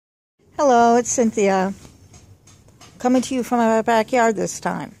Hello, it's Cynthia. Coming to you from my backyard this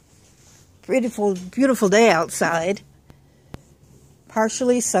time. Beautiful, beautiful day outside.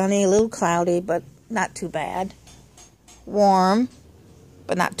 Partially sunny, a little cloudy, but not too bad. Warm,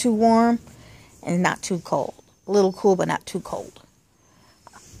 but not too warm, and not too cold. A little cool, but not too cold.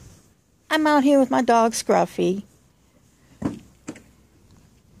 I'm out here with my dog, Scruffy.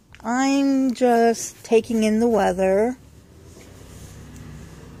 I'm just taking in the weather.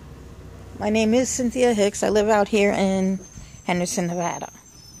 My name is Cynthia Hicks. I live out here in Henderson, Nevada.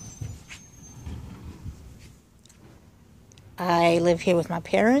 I live here with my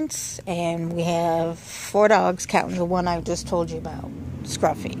parents, and we have 4 dogs, counting the one I just told you about,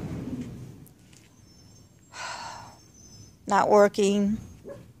 Scruffy. Not working,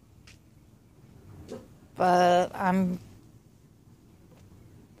 but I'm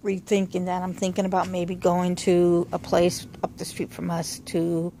rethinking that. I'm thinking about maybe going to a place up the street from us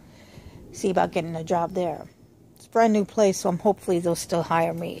to see about getting a job there. It's a brand new place, so hopefully they'll still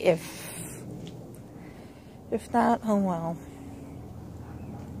hire me. If not, oh well.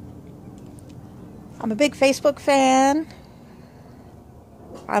 I'm a big Facebook fan.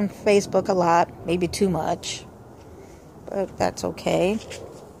 On Facebook a lot, maybe too much, but that's okay.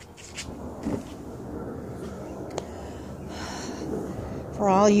 For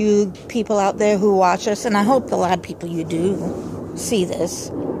all you people out there who watch us, and I hope a lot of people you do see this,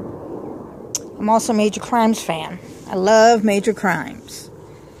 I'm also a Major Crimes fan. I love Major Crimes.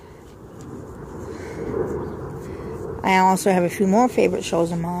 I also have a few more favorite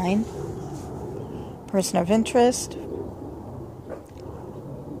shows of mine. Person of Interest,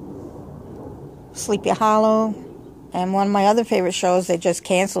 Sleepy Hollow, and one of my other favorite shows, they just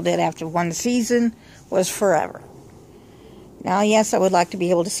canceled it after 1 season, was Forever. Now, yes, I would like to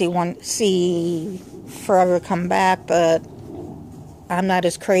be able to see Forever come back, but I'm not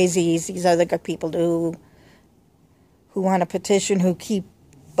as crazy as these other people do who want to petition, who keep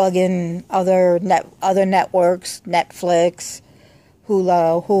bugging other networks, Netflix,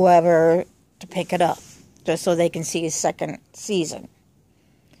 Hulu, whoever, to pick it up, just so they can see a second season.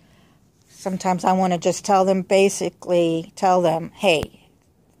 Sometimes I want to just tell them, hey,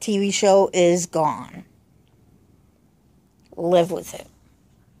 TV show is gone. Live with it.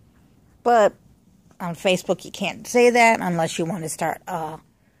 But on Facebook, you can't say that unless you want to start a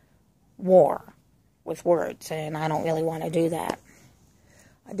war with words, and I don't really want to do that.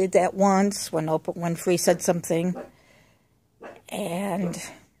 I did that once when Oprah Winfrey said something, and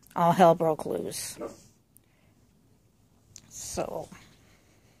all hell broke loose. So,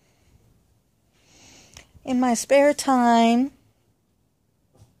 in my spare time,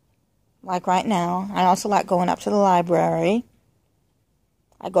 like right now, I also like going up to the library.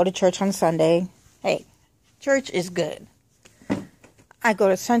 I go to church on Sunday. Hey, church is good. I go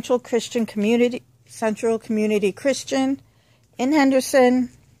to Central Community Christian in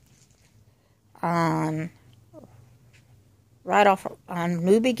Henderson, right off on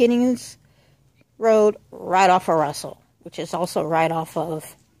New Beginnings Road, right off of Russell, which is also right off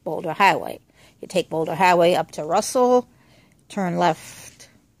of Boulder Highway. You take Boulder Highway up to Russell, turn left,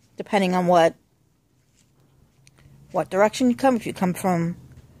 depending on what direction you come. If you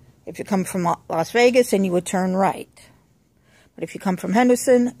come from Las Vegas, then you would turn right. But if you come from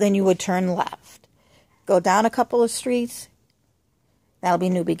Henderson, then you would turn left. Go down a couple of streets, that'll be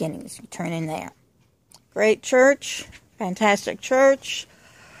New Beginnings. You turn in there. Great church, fantastic church.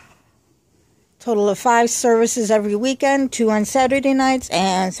 Total of 5 services every weekend, 2 on Saturday nights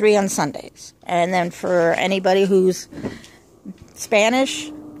and 3 on Sundays. And then for anybody who's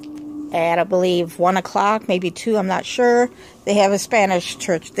Spanish, at I believe 1 o'clock, maybe 2, I'm not sure, they have a Spanish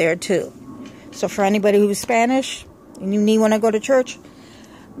church there too. So for anybody who's Spanish and you want to go to church,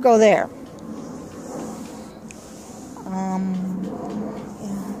 go there.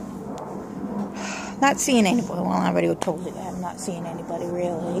 Not seeing anybody. Well, I already told you that. I'm not seeing anybody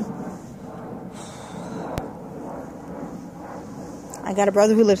really. I got a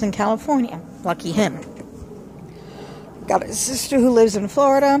brother who lives in California. Lucky him. Got a sister who lives in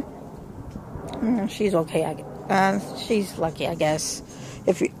Florida. She's okay. She's lucky, I guess,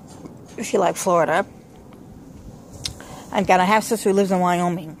 if you like Florida. I've got a half-sister who lives in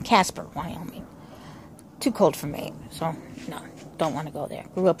Wyoming, Casper, Wyoming. Too cold for me, so no, don't want to go there.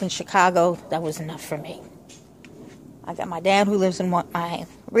 Grew up in Chicago. That was enough for me. I got my real dad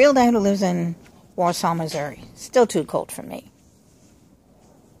who lives in Warsaw, Missouri. Still too cold for me.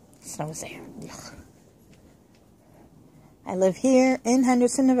 Snow's there. Ugh. I live here in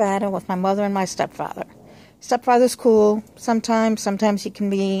Henderson, Nevada with my mother and my stepfather. Stepfather's cool. Sometimes he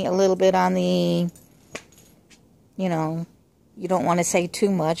can be a little bit on the, you don't want to say too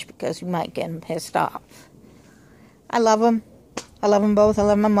much because you might get them pissed off. I love them. I love them both. I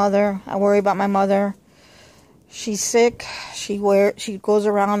love my mother. I worry about my mother. She's sick. She goes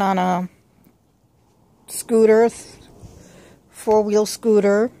around on a scooter, four-wheel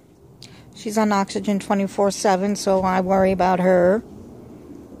scooter. She's on oxygen 24/7, so I worry about her.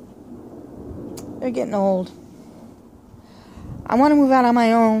 They're getting old. I want to move out on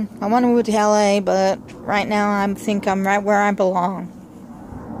my own. I want to move to LA, but right now I think I'm right where I belong.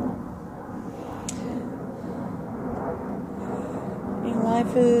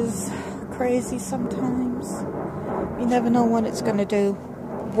 Life is crazy sometimes. You never know what it's going to do,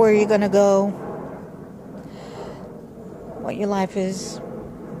 where you're going to go, what your life is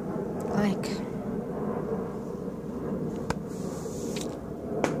like.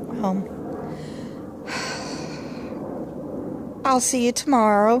 Well, I'll see you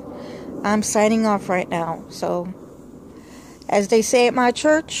tomorrow. I'm signing off right now. So, as they say at my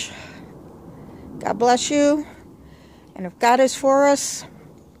church, God bless you. And if God is for us,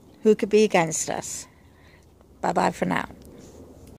 who could be against us? Bye-bye for now.